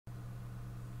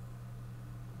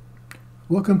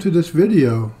Welcome to this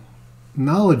video,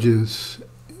 Knowledges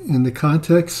in the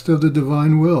Context of the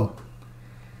Divine Will.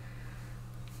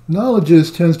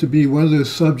 Knowledges tends to be one of those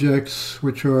subjects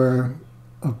which are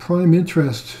of prime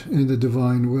interest in the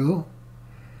Divine Will.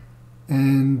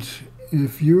 And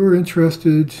if you're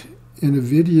interested in a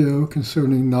video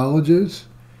concerning knowledges,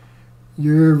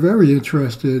 you're very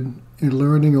interested in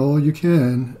learning all you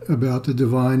can about the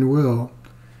Divine Will.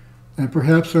 And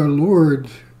perhaps our Lord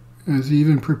has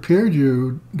even prepared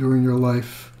you during your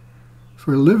life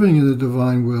for living in the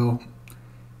Divine Will,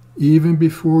 even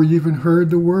before you even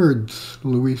heard the words,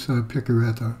 Luisa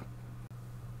Piccarreta.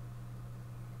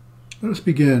 Let us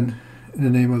begin in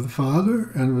the name of the Father,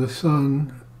 and of the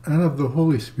Son, and of the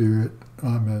Holy Spirit.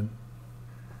 Amen.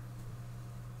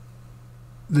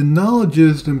 The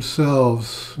knowledges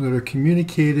themselves that are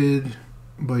communicated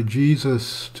by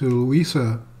Jesus to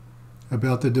Luisa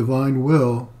about the Divine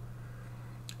Will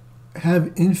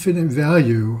have infinite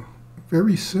value,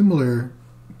 very similar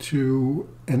to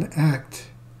an act.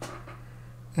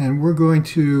 And we're going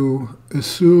to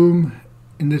assume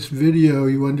in this video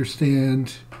you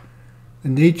understand the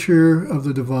nature of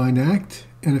the divine act.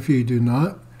 And if you do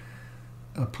not,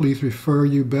 please refer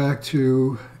you back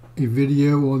to a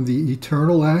video on the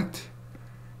eternal act.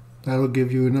 That'll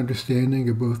give you an understanding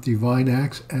of both divine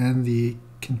acts and the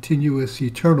continuous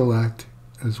eternal act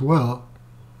as well.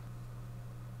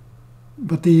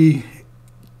 But the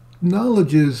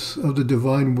knowledges of the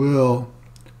divine will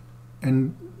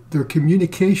and their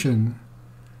communication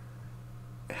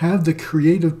have the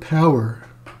creative power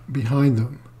behind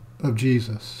them of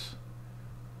Jesus.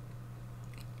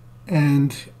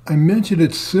 And I mentioned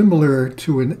it's similar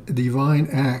to a divine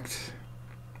act.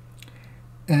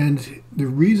 And the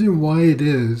reason why it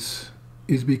is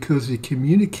because the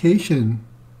communication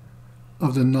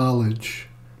of the knowledge,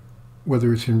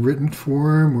 whether it's in written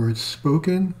form or it's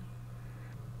spoken,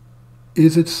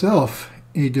 is itself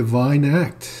a divine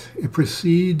act. It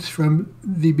proceeds from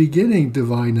the beginning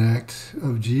divine act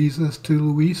of Jesus to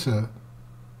Luisa.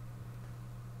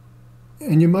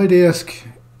 And you might ask,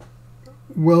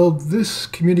 well, this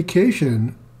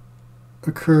communication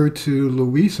occurred to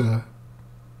Luisa,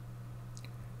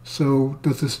 so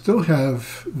does it still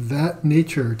have that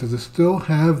nature? Does it still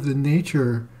have the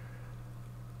nature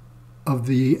of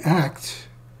the act,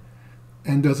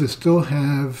 and does it still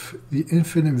have the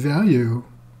infinite value?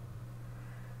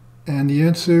 And the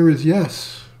answer is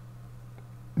yes,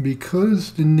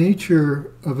 because the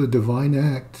nature of the divine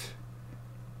act,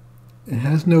 it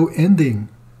has no ending.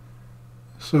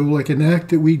 So like an act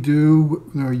that we do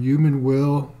in our human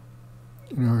will,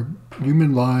 in our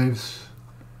human lives,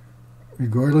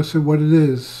 regardless of what it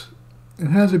is, it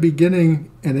has a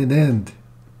beginning and an end.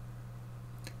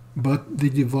 But the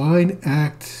divine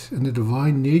act and the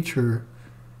divine nature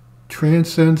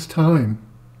transcends time.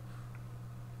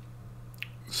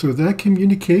 So that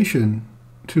communication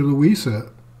to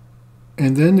Luisa,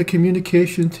 and then the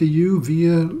communication to you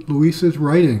via Luisa's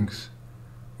writings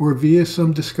or via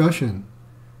some discussion,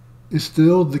 is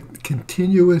still the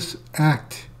continuous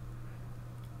act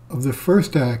of the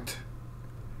first act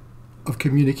of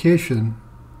communication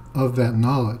of that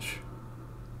knowledge.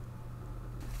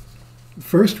 The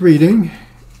first reading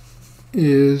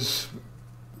is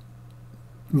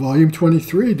Volume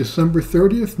 23, December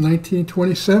 30th,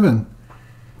 1927.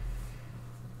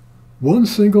 One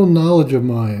single knowledge of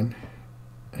mine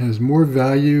has more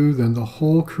value than the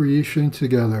whole creation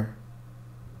together.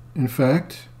 In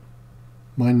fact,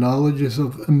 my knowledge is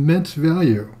of immense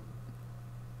value,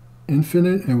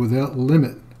 infinite and without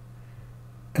limit.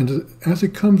 And as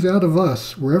it comes out of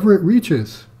us, wherever it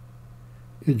reaches,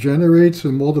 it generates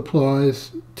and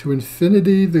multiplies to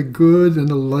infinity the good and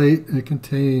the light it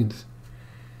contains.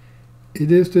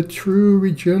 It is the true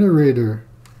regenerator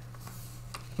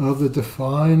of the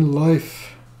divine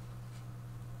life.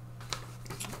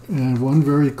 And one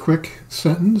very quick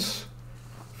sentence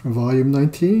from Volume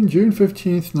 19, June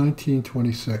 15th,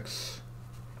 1926.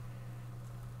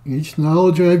 Each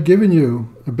knowledge I have given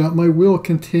you about my will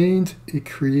contains a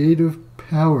creative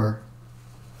power.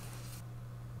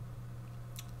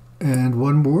 And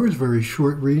one more is very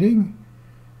short reading.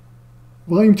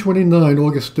 Volume 29,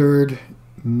 August 3rd,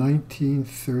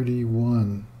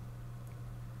 1931.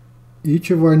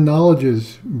 Each of our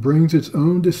knowledges brings its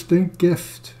own distinct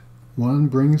gift. One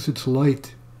brings its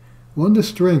light, one the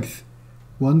strength,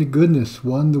 one the goodness,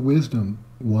 one the wisdom,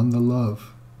 one the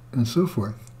love, and so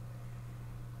forth.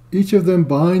 Each of them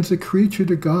binds the creature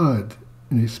to God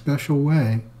in a special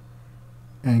way,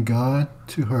 and God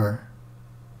to her.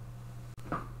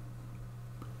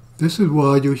 This is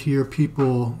why you hear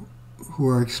people who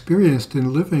are experienced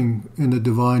in living in the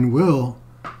divine will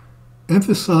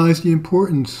emphasize the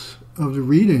importance of the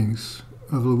readings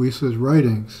of Luisa's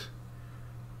writings.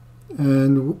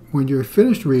 And when you're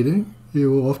finished reading,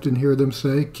 you will often hear them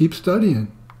say, keep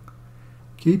studying.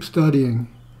 Keep studying.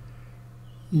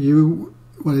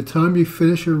 By the time you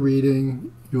finish a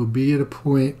reading, you'll be at a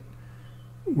point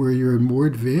where you're more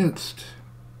advanced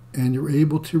and you're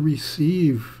able to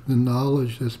receive the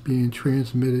knowledge that's being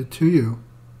transmitted to you.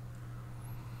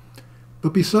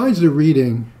 But besides the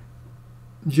reading,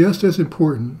 just as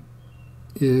important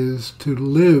is to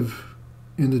live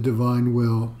in the divine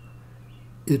will.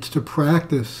 It's to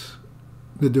practice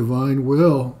the divine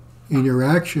will in your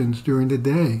actions during the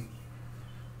day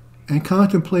and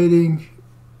contemplating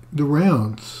the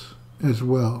rounds as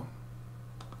well.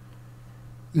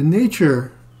 The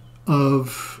nature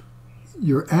of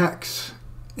your acts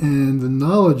and the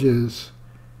knowledges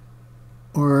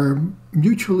are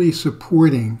mutually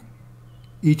supporting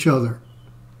each other.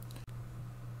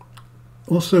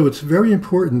 Also, it's very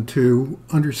important to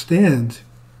understand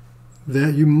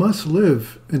that you must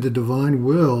live in the divine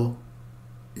will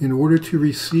in order to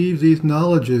receive these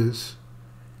knowledges,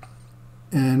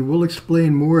 and we'll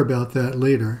explain more about that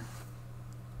later.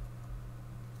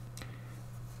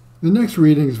 The next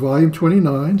reading is Volume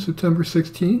 29, September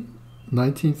 16,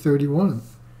 1931.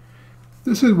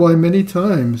 This is why many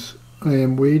times I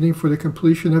am waiting for the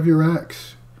completion of your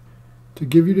acts, to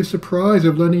give you the surprise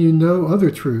of letting you know other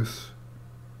truths.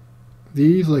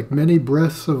 These, like many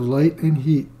breaths of light and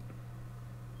heat,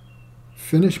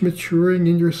 finish maturing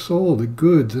in your soul the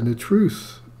goods and the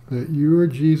truths that your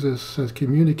Jesus has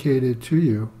communicated to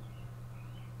you.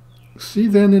 See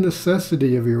then the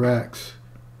necessity of your acts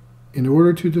in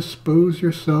order to dispose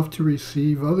yourself to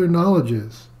receive other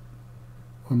knowledges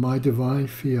on my divine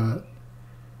fiat,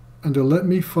 and to let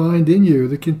me find in you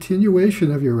the continuation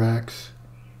of your acts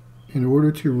in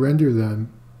order to render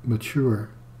them mature.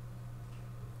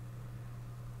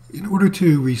 In order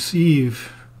to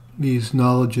receive these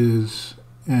knowledges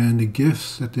and the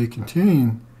gifts that they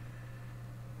contain,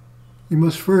 you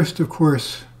must first, of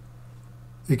course,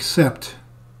 accept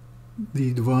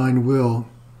the divine will.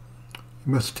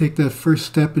 You must take that first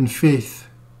step in faith.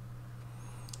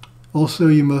 Also,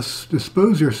 you must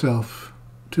dispose yourself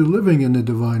to living in the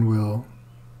divine will,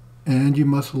 and you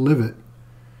must live it.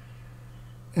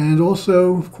 And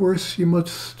also, of course, you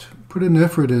must put an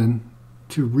effort in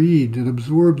to read and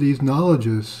absorb these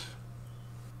knowledges.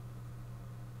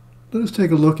 Let us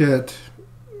take a look at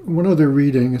one other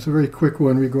reading. It's a very quick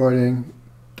one regarding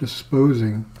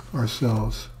disposing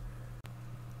ourselves.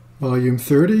 Volume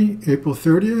 30, April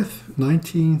 30th,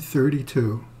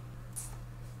 1932.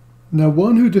 Now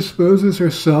one who disposes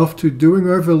herself to doing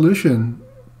our volition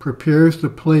prepares the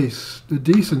place, the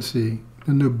decency,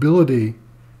 the nobility,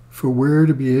 for where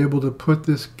to be able to put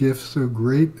this gift so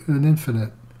great and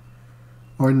infinite.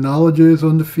 Our knowledges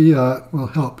on the fiat will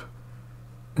help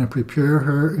and prepare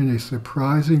her in a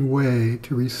surprising way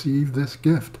to receive this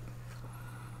gift.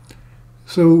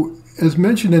 So, as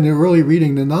mentioned in the early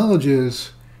reading, the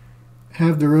knowledges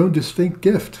have their own distinct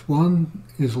gift. One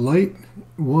is light,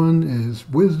 one is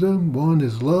wisdom, one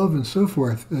is love, and so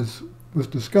forth, as was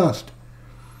discussed.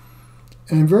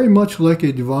 And very much like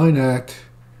a divine act,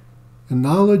 the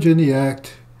knowledge and the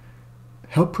act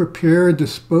help prepare and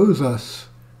dispose us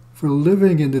for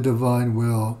living in the divine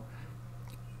will,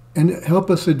 and help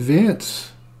us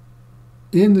advance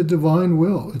in the divine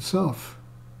will itself.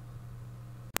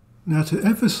 Now, to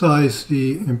emphasize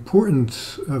the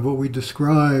importance of what we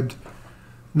described,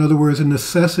 in other words, the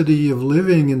necessity of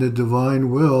living in the divine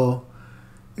will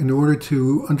in order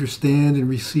to understand and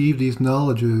receive these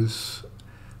knowledges,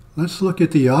 let's look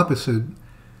at the opposite.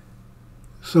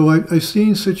 So I've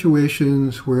seen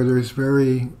situations where there's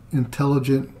very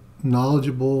intelligent,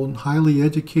 knowledgeable, and highly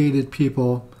educated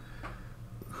people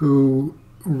who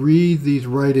read these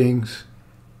writings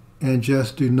and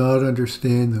just do not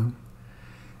understand them.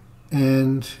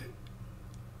 And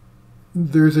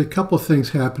there's a couple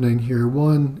things happening here.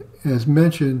 One, as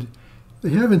mentioned, they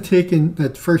haven't taken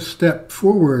that first step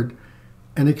forward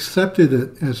and accepted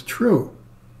it as true.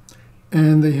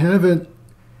 And they haven't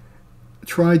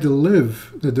tried to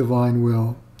live the divine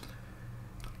will.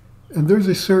 And there's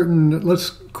a certain, let's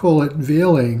call it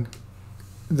veiling,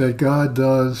 that God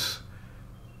does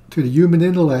to the human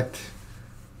intellect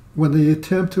when they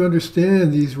attempt to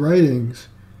understand these writings.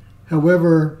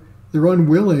 However, they're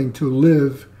unwilling to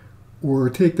live or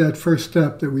take that first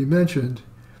step that we mentioned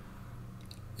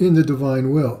in the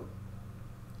divine will.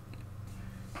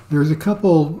 There's a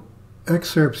couple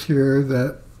excerpts here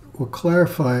that will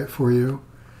clarify it for you.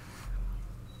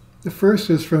 The first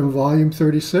is from Volume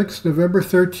 36, November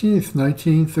 13th,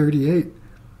 1938.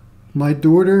 My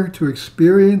daughter, to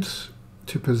experience,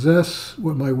 to possess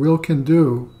what my will can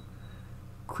do,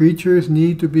 creatures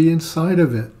need to be inside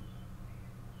of it.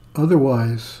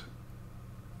 Otherwise,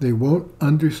 they won't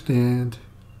understand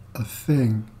a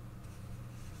thing.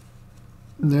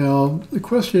 Now, the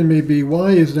question may be,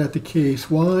 why is that the case?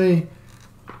 Why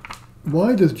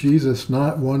does Jesus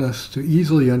not want us to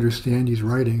easily understand these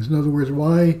writings? In other words,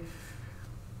 why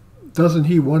doesn't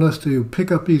he want us to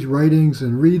pick up these writings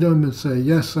and read them and say,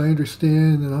 yes, I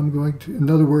understand, and I'm going to, in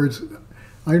other words,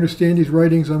 I understand these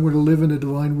writings, I'm going to live in the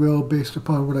divine will based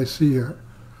upon what I see here.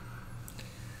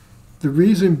 The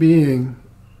reason being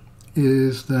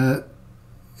is that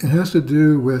it has to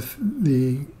do with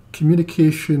the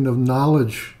communication of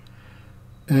knowledge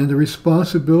and the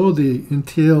responsibility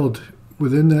entailed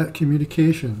within that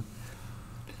communication.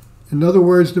 In other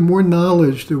words, the more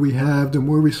knowledge that we have, the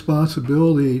more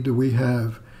responsibility that we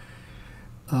have.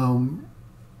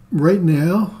 Right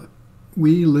now,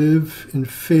 we live in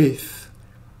faith,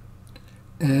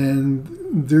 and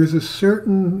there's a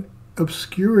certain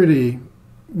obscurity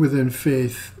within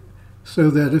faith, so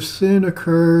that if sin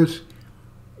occurs,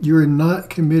 you're not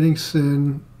committing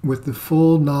sin with the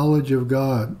full knowledge of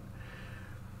God.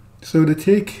 So to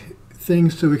take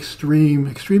things to extreme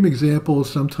examples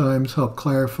sometimes help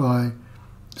clarify.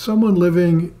 Someone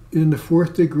living in the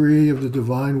fourth degree of the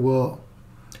divine will,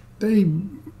 they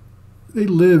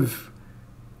live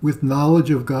with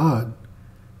knowledge of God.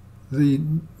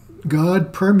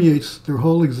 God permeates their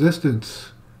whole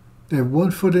existence. They have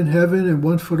one foot in heaven and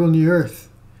one foot on the earth.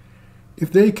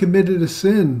 If they committed a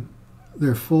sin,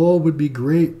 their fall would be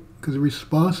great, because the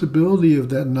responsibility of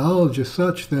that knowledge is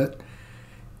such that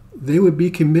they would be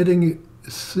committing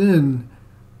sin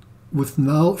with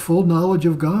full knowledge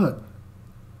of God,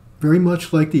 very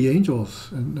much like the angels.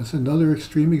 And that's another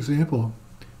extreme example.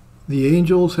 The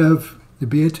angels have the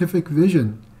beatific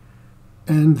vision,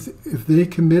 and if they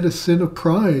commit a sin of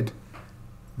pride,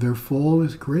 their fall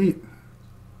is great.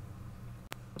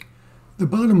 The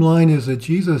bottom line is that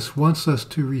Jesus wants us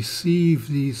to receive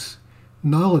these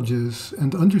knowledges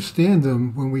and understand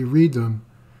them when we read them,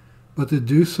 but to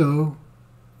do so,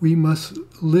 we must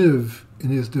live in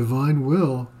his divine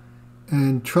will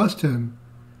and trust him,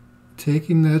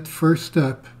 taking that first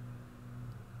step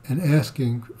and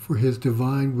asking for his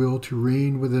divine will to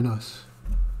reign within us.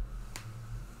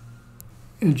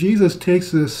 And Jesus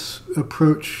takes this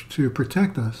approach to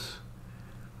protect us,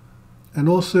 and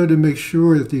also to make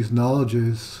sure that these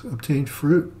knowledges obtain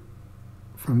fruit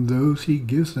from those he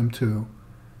gives them to,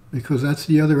 because that's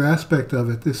the other aspect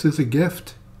of it. This is a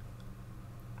gift.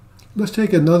 Let's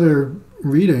take another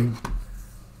reading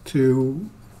to,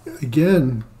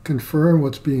 again, confirm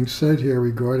what's being said here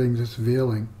regarding this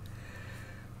veiling.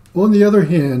 On the other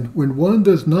hand, when one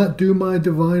does not do my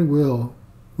divine will,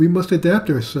 we must adapt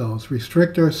ourselves,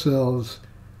 restrict ourselves,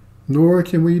 nor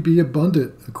can we be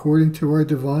abundant according to our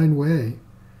divine way.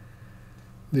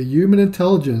 The human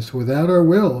intelligence without our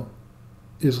will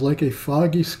is like a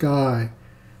foggy sky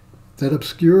that,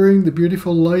 obscuring the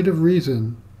beautiful light of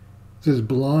reason, is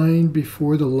blind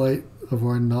before the light of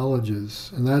our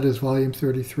knowledges. And that is volume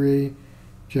 33,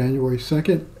 January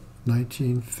 2nd,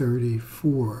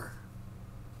 1934.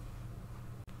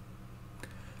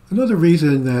 Another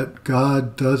reason that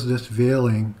God does this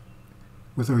veiling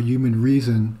with our human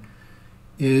reason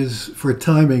is for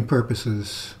timing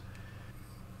purposes.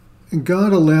 And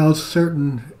God allows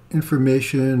certain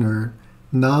information or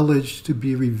knowledge to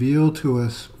be revealed to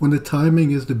us when the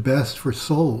timing is the best for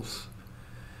souls.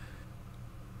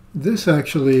 This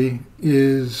actually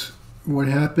is what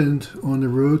happened on the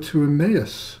road to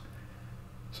Emmaus.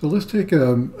 So let's take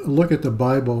a look at the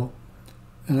Bible,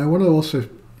 and I want to also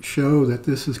show that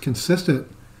this is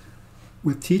consistent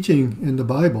with teaching in the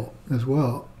Bible as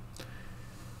well.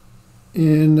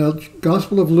 In the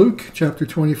Gospel of Luke, chapter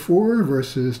 24,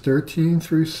 verses 13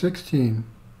 through 16.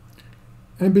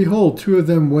 And behold, two of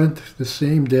them went the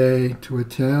same day to a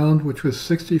town which was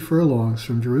 60 furlongs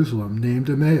from Jerusalem, named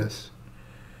Emmaus.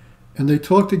 And they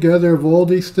talked together of all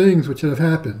these things which had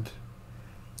happened.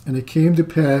 And it came to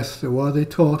pass that while they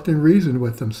talked and reasoned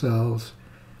with themselves,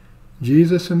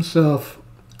 Jesus himself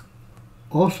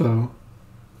also,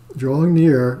 drawing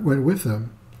near, went with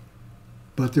them.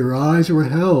 But their eyes were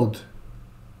held,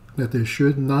 that they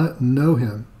should not know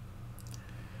him.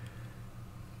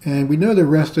 And we know the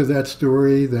rest of that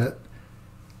story, that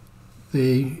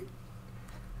they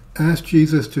asked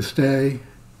Jesus to stay,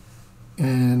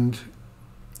 and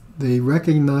they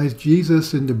recognized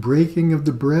Jesus in the breaking of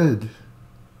the bread.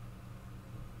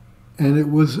 And it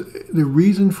was the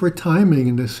reason for timing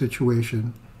in this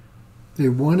situation. They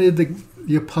wanted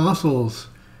the apostles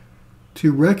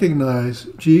to recognize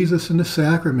Jesus in the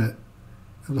sacrament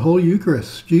of the whole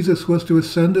Eucharist. Jesus was to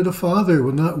ascend to the Father,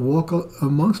 would not walk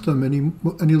amongst them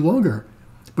any longer,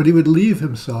 but he would leave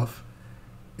himself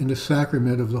in the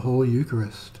sacrament of the whole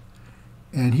Eucharist.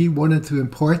 And he wanted to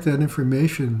impart that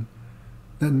information,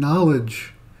 that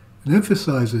knowledge, and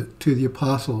emphasize it to the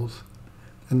apostles.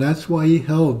 And that's why he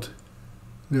held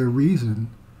their reason,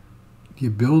 the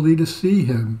ability to see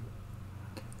him,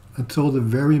 until the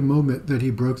very moment that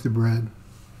he broke the bread.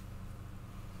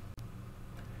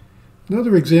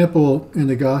 Another example in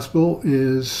the Gospel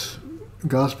is the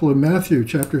Gospel of Matthew,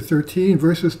 chapter 13,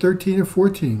 verses 13 and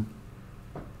 14.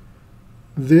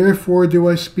 Therefore do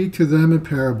I speak to them in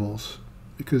parables,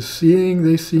 because seeing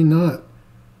they see not,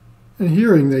 and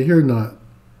hearing they hear not,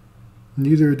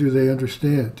 neither do they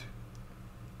understand.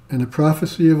 And the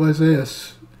prophecy of Isaiah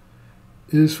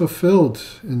is fulfilled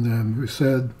in them, who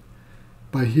said,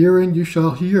 by hearing you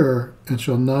shall hear and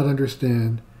shall not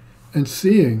understand, and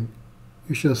seeing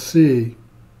you shall see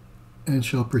and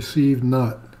shall perceive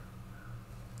not.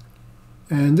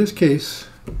 And in this case,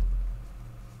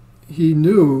 he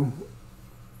knew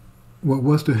what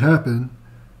was to happen,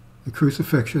 the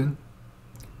crucifixion.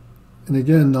 And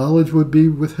again, knowledge would be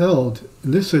withheld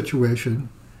in this situation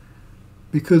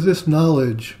because this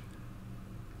knowledge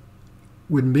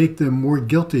would make them more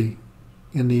guilty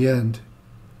in the end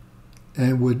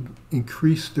and would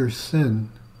increase their sin,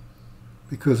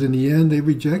 because in the end they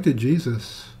rejected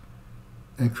Jesus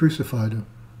and crucified him.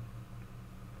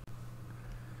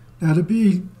 Now, to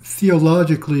be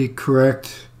theologically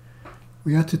correct,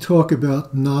 we have to talk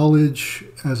about knowledge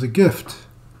as a gift.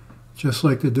 Just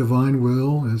like the divine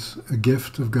will is a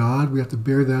gift of God, we have to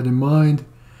bear that in mind.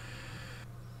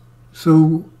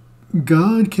 So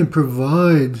God can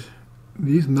provide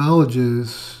these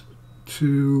knowledges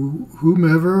to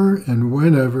whomever and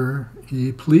whenever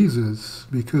he pleases,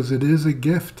 because it is a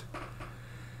gift.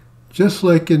 Just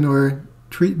like in our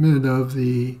treatment of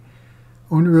the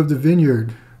owner of the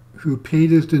vineyard who paid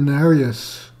his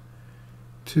denarius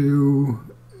to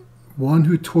one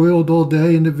who toiled all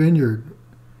day in the vineyard,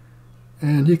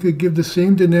 and he could give the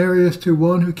same denarius to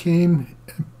one who came,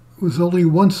 was only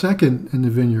 1 second in the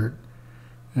vineyard.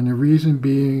 And the reason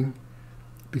being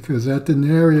because that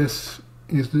denarius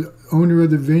is the owner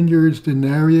of the vineyard's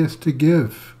denarius to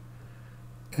give,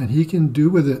 and he can do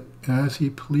with it as he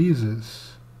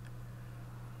pleases.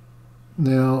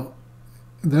 Now,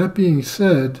 that being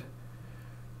said,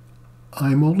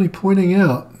 I'm only pointing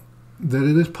out that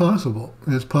it is possible.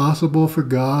 It's possible for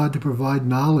God to provide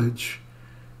knowledge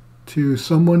to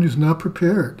someone who's not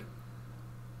prepared,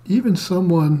 even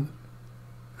someone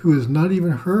who has not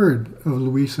even heard of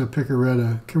Luisa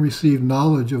Piccarreta can receive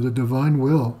knowledge of the divine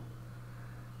will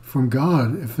from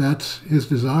God, if that's his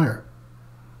desire.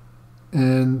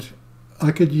 And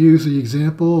I could use the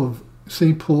example of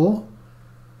St. Paul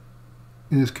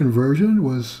in his conversion.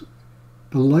 Was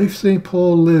the life St.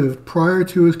 Paul lived prior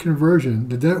to his conversion,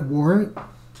 did that warrant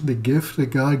the gift that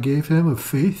God gave him of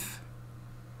faith?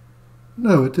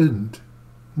 No, it didn't.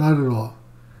 Not at all.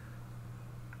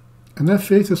 And that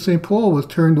faith of St. Paul was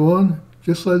turned on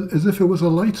just as if it was a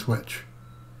light switch.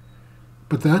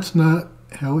 But that's not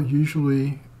how it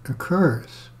usually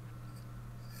occurs.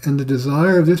 And the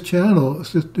desire of this channel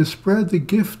is to spread the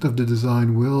gift of the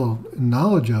divine will and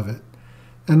knowledge of it,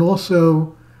 and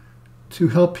also to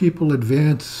help people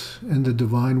advance in the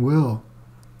divine will.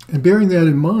 And bearing that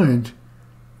in mind,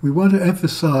 we want to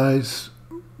emphasize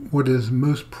what is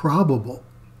most probable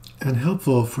and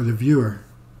helpful for the viewer.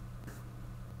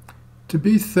 To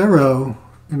be thorough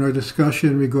in our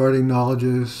discussion regarding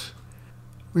knowledges,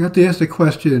 we have to ask the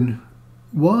question,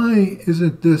 why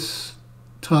isn't this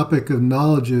topic of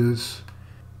knowledges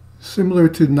similar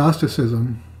to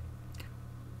Gnosticism?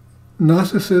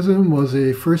 Gnosticism was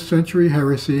a first century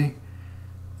heresy,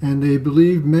 and they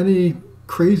believed many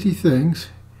crazy things,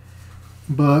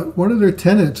 but one of their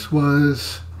tenets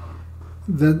was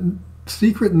that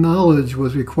secret knowledge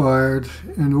was required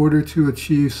in order to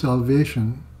achieve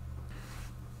salvation.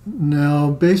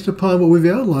 Now, based upon what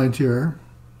we've outlined here,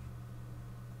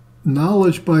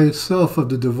 knowledge by itself of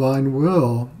the divine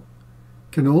will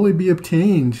can only be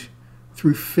obtained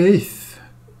through faith,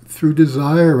 through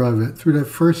desire of it, through that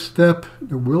first step,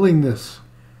 the willingness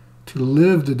to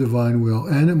live the divine will,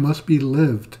 and it must be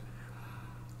lived.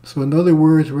 So in other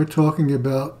words, we're talking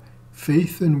about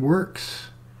faith and works.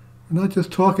 We're not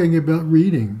just talking about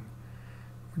reading.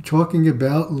 We're talking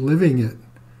about living it.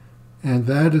 And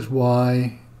that is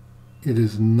why it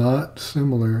is not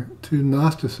similar to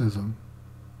Gnosticism.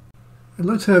 And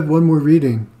let's have one more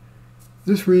reading.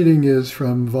 This reading is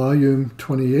from volume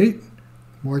 28,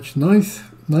 March 9th,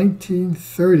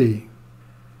 1930.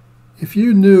 If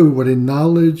you knew what a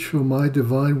knowledge from my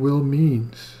divine will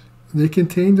means, they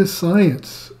contain the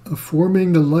science of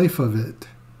forming the life of it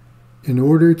in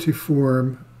order to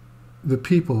form the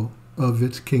people of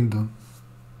its kingdom.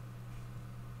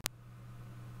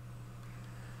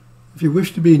 If you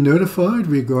wish to be notified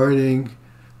regarding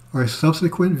our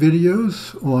subsequent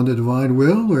videos on the divine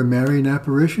will or Marian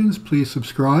apparitions, please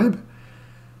subscribe.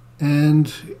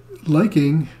 And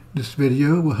liking this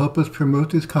video will help us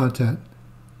promote this content.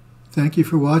 Thank you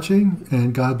for watching,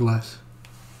 and God bless.